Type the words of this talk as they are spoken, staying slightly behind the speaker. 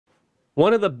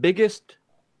One of the biggest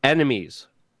enemies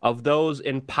of those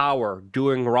in power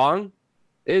doing wrong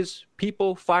is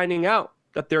people finding out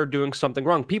that they're doing something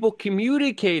wrong. People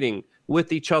communicating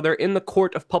with each other in the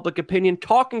court of public opinion,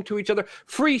 talking to each other.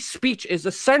 Free speech is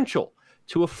essential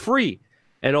to a free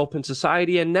and open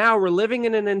society. And now we're living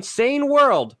in an insane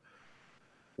world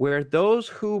where those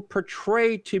who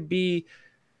portray to be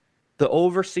the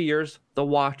overseers, the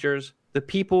watchers, the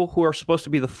people who are supposed to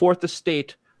be the fourth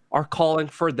estate are calling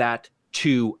for that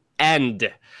to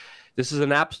end. This is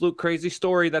an absolute crazy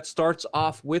story that starts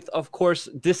off with, of course,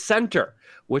 Dissenter,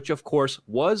 which, of course,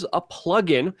 was a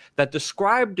plugin that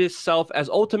described itself as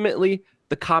ultimately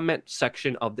the comment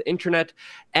section of the internet.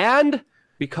 And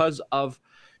because of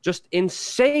just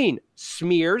insane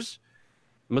smears,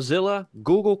 Mozilla,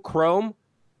 Google Chrome,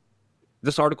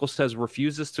 this article says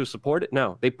refuses to support it.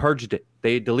 No, they purged it.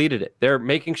 They deleted it. They're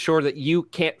making sure that you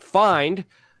can't find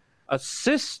a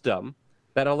system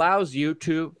that allows you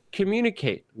to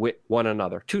communicate with one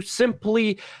another, to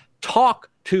simply talk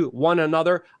to one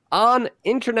another on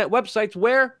internet websites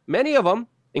where many of them,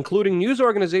 including news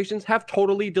organizations, have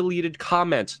totally deleted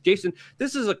comments. Jason,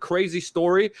 this is a crazy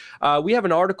story. We have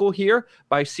an article here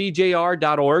by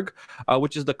CJR.org,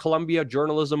 which is the Columbia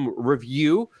Journalism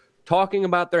Review, talking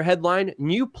about their headline,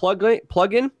 New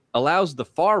Plugin Allows the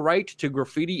Far Right to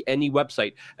Graffiti Any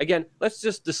Website. Again, let's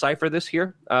just decipher this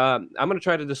here. I'm going to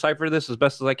try to decipher this as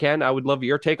best as I can. I would love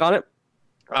your take on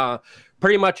it.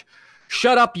 Pretty much,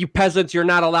 shut up, you peasants. You're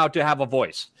not allowed to have a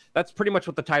voice. That's pretty much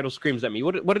what the title screams at me.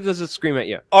 What does it scream at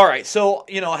you? All right. So,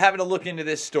 having to look into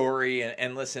this story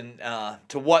and listen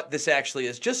to what this actually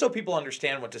is, just so people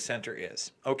understand what Dissenter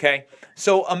is. Okay.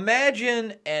 So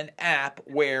imagine an app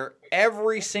where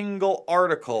every single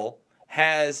article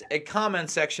has a comment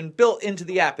section built into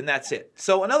the app, and that's it.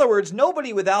 So in other words,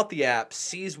 nobody without the app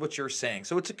sees what you're saying.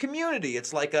 So it's a community.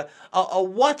 It's like a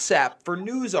WhatsApp for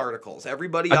news articles.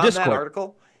 Everybody on Discord. that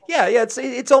article. Yeah,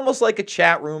 it's almost like a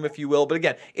chat room, if you will. But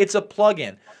again, it's a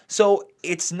plugin. So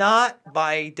it's not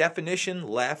by definition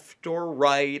left or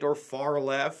right or far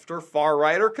left or far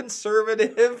right or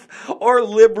conservative or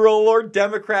liberal or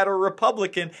Democrat or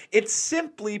Republican. It's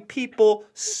simply people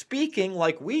speaking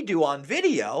like we do on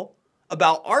video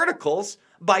about articles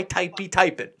by typing.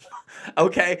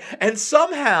 Okay? And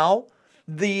somehow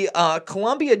the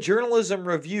Columbia Journalism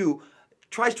Review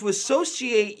tries to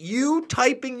associate you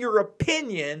typing your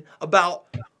opinion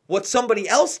about what somebody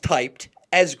else typed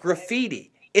as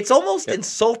graffiti. It's almost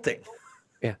insulting.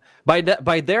 Yeah.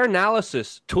 By their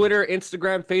analysis, Twitter,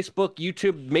 Instagram, Facebook,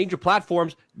 YouTube, major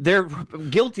platforms, they're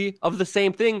guilty of the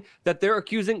same thing that they're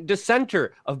accusing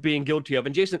Dissenter of being guilty of.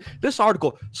 And Jason, this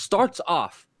article starts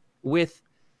off with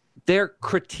their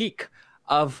critique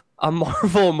of a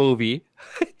Marvel movie.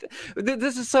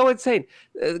 This is so insane.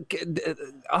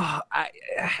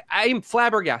 I'm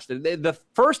flabbergasted. The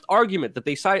first argument that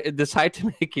they decide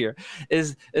to make here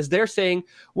is they're saying,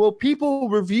 well, people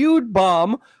reviewed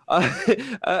Bomb, a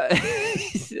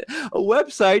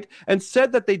website, and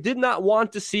said that they did not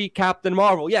want to see Captain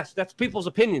Marvel. Yes, that's people's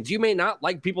opinions. You may not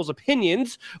like people's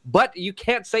opinions, but you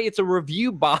can't say it's a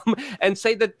review bomb and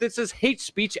say that this is hate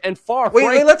speech and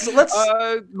far-right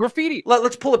graffiti.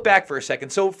 Let's pull it back for a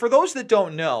second. So for those that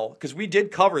don't know, because we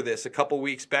did cover this a couple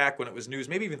weeks back when it was news,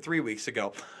 maybe even 3 weeks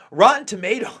ago, Rotten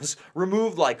Tomatoes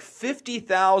removed like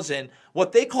 50,000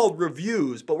 what they called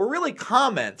reviews, but were really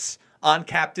comments on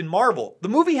Captain Marvel. The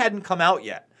movie hadn't come out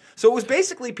yet. So it was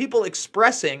basically people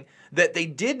expressing that they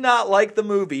did not like the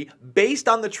movie based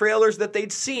on the trailers that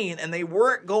they'd seen and they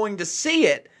weren't going to see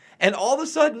it. And all of a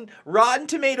sudden, Rotten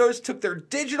Tomatoes took their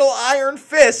digital iron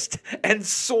fist and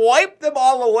swiped them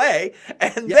all away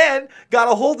and then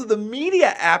got a hold of the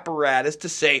media apparatus to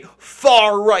say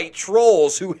far-right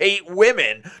trolls who hate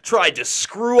women tried to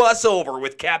screw us over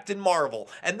with Captain Marvel.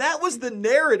 And that was the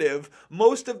narrative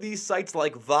most of these sites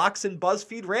like Vox and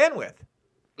BuzzFeed ran with.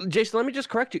 Jason, let me just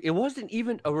correct you. It wasn't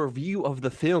even a review of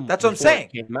the film. That's what I'm saying.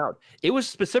 It came out. It was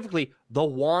specifically the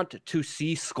want to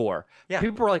see score. Yeah.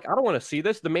 People were like, I don't want to see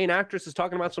this. The main actress is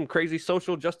talking about some crazy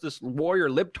social justice warrior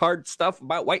libtard stuff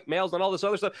about white males and all this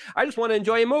other stuff. I just want to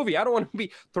enjoy a movie. I don't want to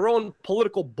be throwing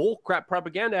political bullcrap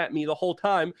propaganda at me the whole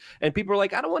time. And people were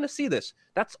like, I don't want to see this.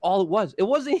 That's all it was. It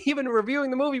wasn't even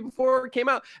reviewing the movie before it came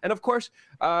out. And of course,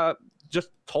 just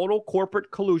total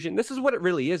corporate collusion. This is what it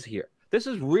really is here. This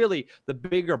is really the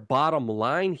bigger bottom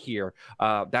line here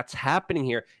that's happening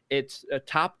here. It's a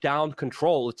top-down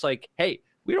control. It's like, hey,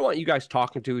 we don't want you guys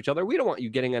talking to each other. We don't want you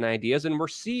getting on ideas. And we're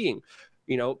seeing,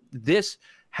 this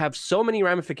have so many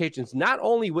ramifications, not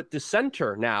only with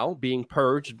Dissenter now being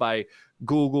purged by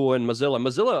Google and Mozilla.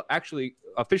 Mozilla actually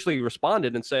officially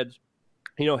responded and said,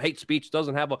 hate speech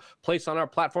doesn't have a place on our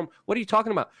platform. What are you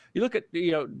talking about? You look at,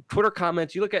 Twitter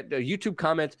comments, you look at YouTube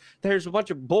comments, there's a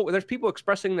bunch of there's people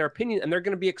expressing their opinion, and they're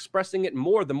going to be expressing it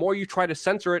more the more you try to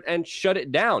censor it and shut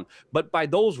it down. But by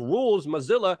those rules,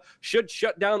 Mozilla should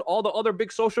shut down all the other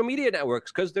big social media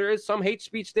networks, because there is some hate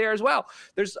speech there as well.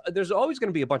 There's always going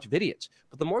to be a bunch of idiots.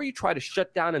 But the more you try to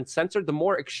shut down and censor, the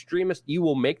more extremist you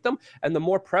will make them, and the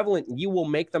more prevalent you will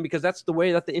make them, because that's the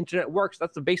way that the internet works.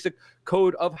 That's the basic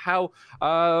code of how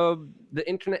the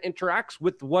internet interacts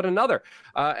with one another.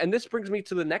 And this brings me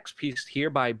to the next piece here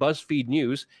by BuzzFeed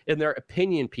News in their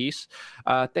opinion piece.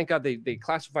 Thank God they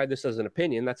classified this as an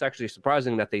opinion. That's actually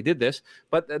surprising that they did this.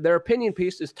 But their opinion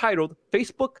piece is titled,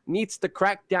 "Facebook Needs to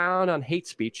Crack Down on Hate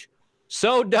Speech.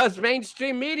 So does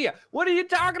mainstream media." What are you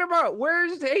talking about?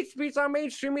 Where's the hate speech on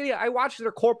mainstream media? I watch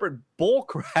their corporate bull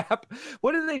crap.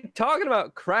 What are they talking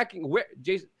about?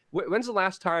 Jason, when's the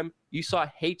last time you saw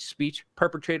hate speech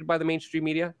perpetrated by the mainstream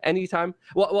media? Anytime?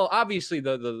 Well, obviously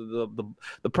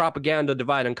the propaganda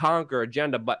divide and conquer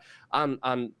agenda, but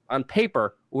on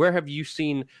paper, where have you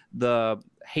seen the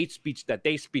hate speech that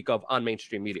they speak of on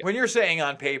mainstream media? When you're saying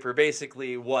on paper,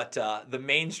 basically what the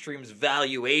mainstream's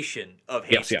valuation of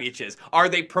hate speech is. Are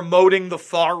they promoting the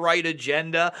far-right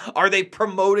agenda? Are they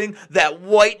promoting that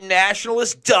white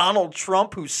nationalist Donald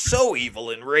Trump, who's so evil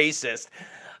and racist?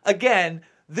 Again,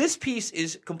 this piece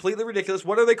is completely ridiculous.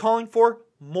 What are they calling for?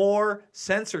 More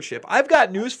censorship. I've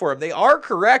got news for them. They are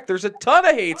correct. There's a ton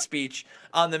of hate speech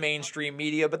on the mainstream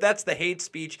media, but that's the hate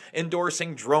speech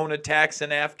endorsing drone attacks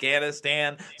in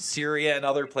Afghanistan, Syria, and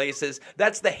other places.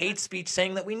 That's the hate speech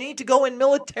saying that we need to go in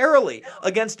militarily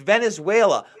against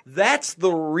Venezuela. That's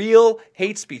the real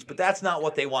hate speech, but that's not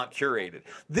what they want curated.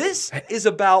 This is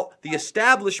about the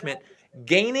establishment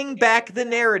gaining back the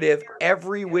narrative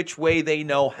every which way they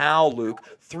know how, Luke,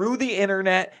 through the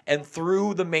internet and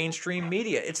through the mainstream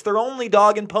media. It's their only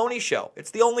dog and pony show.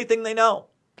 It's the only thing they know.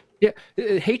 Yeah,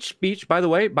 hate speech, by the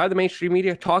way, by the mainstream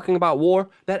media talking about war,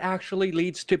 that actually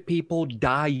leads to people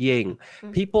dying.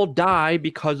 People die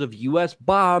because of U.S.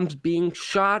 bombs being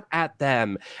shot at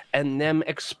them and them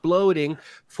exploding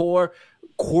for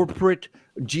corporate,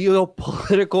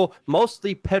 geopolitical,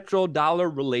 mostly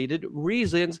petrodollar related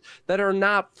reasons that are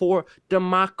not for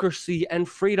democracy and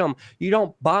freedom. You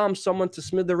don't bomb someone to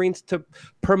smithereens to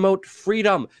promote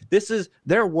freedom. This is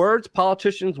their words,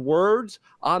 politicians' words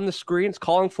on the screens,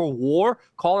 calling for war,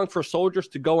 calling for soldiers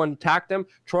to go and attack them,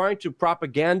 trying to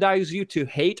propagandize you to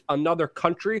hate another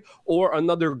country or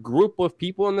another group of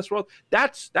people in this world.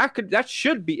 That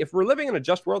should be, if we're living in a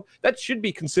just world, that should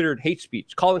be considered hate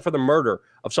speech, calling for the murder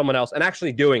of someone else and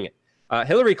actually doing it.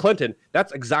 Hillary Clinton,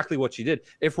 that's exactly what she did.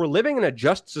 If we're living in a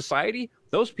just society,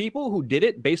 those people who did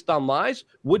it based on lies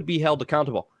would be held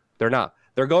accountable. They're not.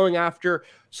 They're going after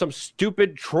some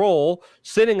stupid troll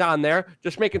sitting on there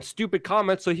just making stupid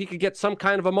comments so he could get some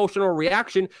kind of emotional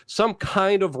reaction, some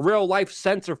kind of real life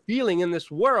sense or feeling in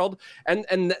this world.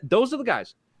 And those are the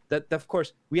guys that, of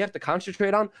course, we have to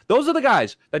concentrate on. Those are the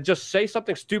guys that just say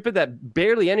something stupid that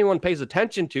barely anyone pays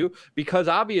attention to because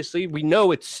obviously we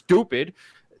know it's stupid.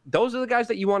 Those are the guys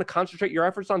that you want to concentrate your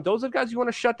efforts on. Those are the guys you want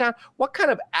to shut down. What kind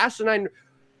of asinine,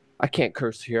 I can't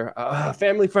curse here,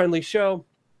 family-friendly show.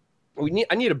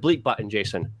 I need a bleep button,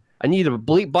 Jason. I need a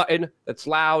bleep button that's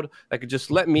loud, that could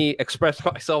just let me express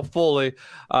myself fully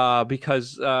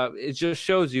because it just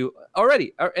shows you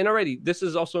already, this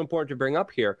is also important to bring up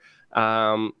here.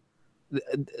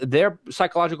 Their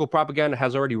psychological propaganda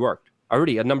has already worked.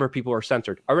 Already, a number of people are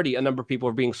censored. Already, a number of people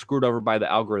are being screwed over by the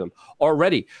algorithm.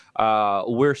 Already,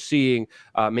 we're seeing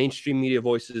mainstream media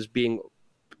voices being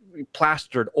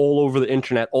plastered all over the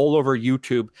internet, all over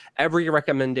YouTube, every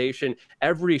recommendation,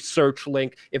 every search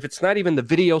link. If it's not even the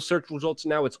video search results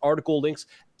now, it's article links.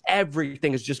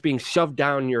 Everything is just being shoved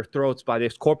down your throats by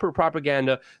this corporate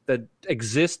propaganda that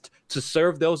exists to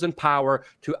serve those in power,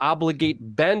 to obligate,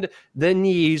 bend the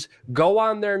knees, go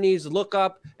on their knees, look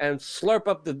up and slurp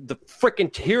up the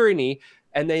freaking tyranny.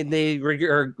 And then they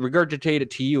regurgitate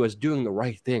it to you as doing the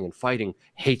right thing and fighting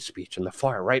hate speech and the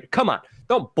far right. Come on,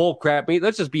 don't bullcrap me.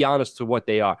 Let's just be honest to what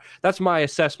they are. That's my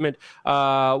assessment.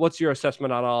 What's your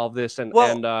assessment on all of this?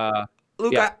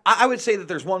 Luke, yeah. I would say that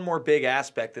there's one more big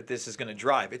aspect that this is going to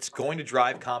drive. It's going to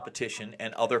drive competition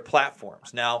and other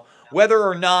platforms. Now, whether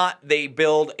or not they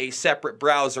build a separate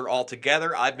browser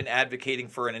altogether, I've been advocating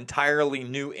for an entirely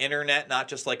new internet, not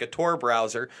just like a Tor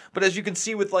browser. But as you can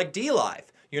see with like DLive,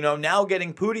 now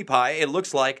getting PewDiePie, it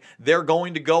looks like they're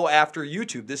going to go after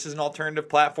YouTube. This is an alternative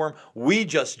platform we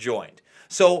just joined.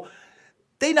 So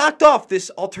they knocked off this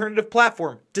alternative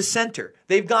platform, Dissenter.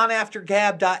 They've gone after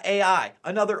Gab.ai,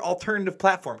 another alternative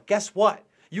platform. Guess what?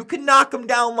 You can knock them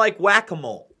down like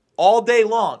whack-a-mole. all day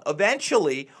long.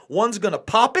 Eventually, one's going to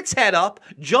pop its head up,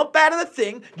 jump out of the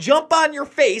thing, jump on your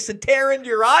face and tear into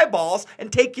your eyeballs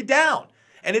and take you down.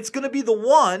 And it's going to be the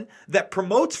one that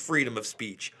promotes freedom of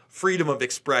speech, freedom of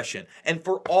expression, and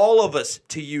for all of us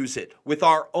to use it with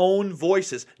our own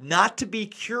voices, not to be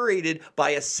curated by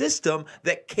a system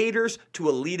that caters to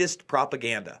elitist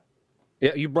propaganda.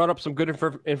 Yeah, you brought up some good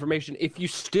information. If you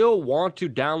still want to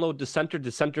download Dissenter,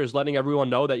 Dissenter is letting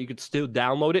everyone know that you could still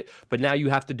download it, but now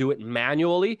you have to do it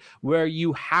manually, where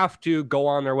you have to go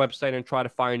on their website and try to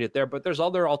find it there. But there's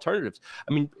other alternatives.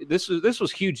 I mean, this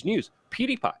was huge news.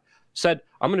 PewDiePie said,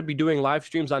 I'm going to be doing live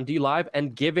streams on DLive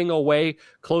and giving away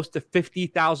close to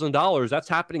 $50,000. That's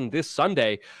happening this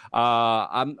Sunday.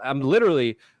 I'm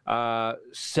literally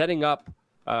setting up.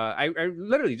 I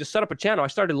literally just set up a channel. I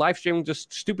started live streaming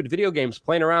just stupid video games,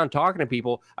 playing around, talking to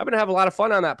people. I've been having a lot of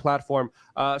fun on that platform.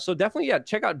 So definitely, yeah,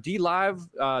 check out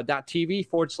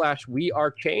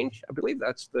dlive.tv/wearechange. I believe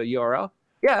that's the URL.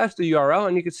 Yeah, that's the URL,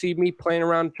 and you can see me playing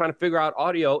around trying to figure out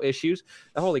audio issues.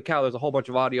 And holy cow, there's a whole bunch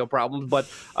of audio problems, but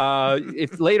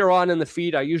if later on in the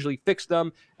feed, I usually fix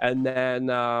them. And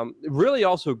then really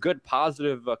also good,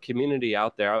 positive community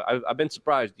out there. I've been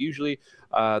surprised. Usually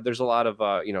there's a lot of,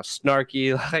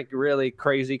 snarky, like really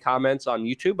crazy comments on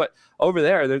YouTube, but over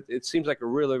there, it seems like a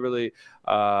really, really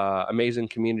amazing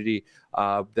community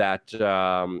that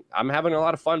I'm having a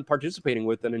lot of fun participating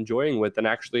with and enjoying with, and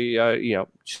actually,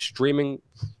 streaming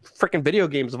freaking video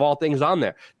games of all things on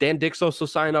there. Dan Dick's also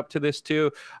signed up to this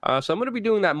too. So I'm going to be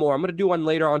doing that more. I'm going to do one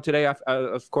later on today,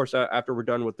 of course, after we're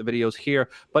done with the videos here.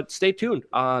 But stay tuned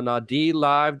on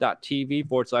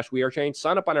dlive.tv/wearechange.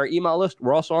 Sign up on our email list.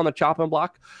 We're also on the chopping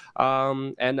block.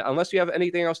 And unless you have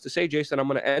anything else to say, Jason, I'm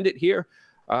going to end it here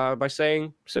by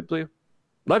saying simply,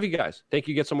 love you guys. Thank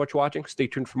you again so much for watching. Stay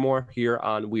tuned for more here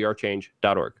on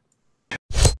wearechange.org.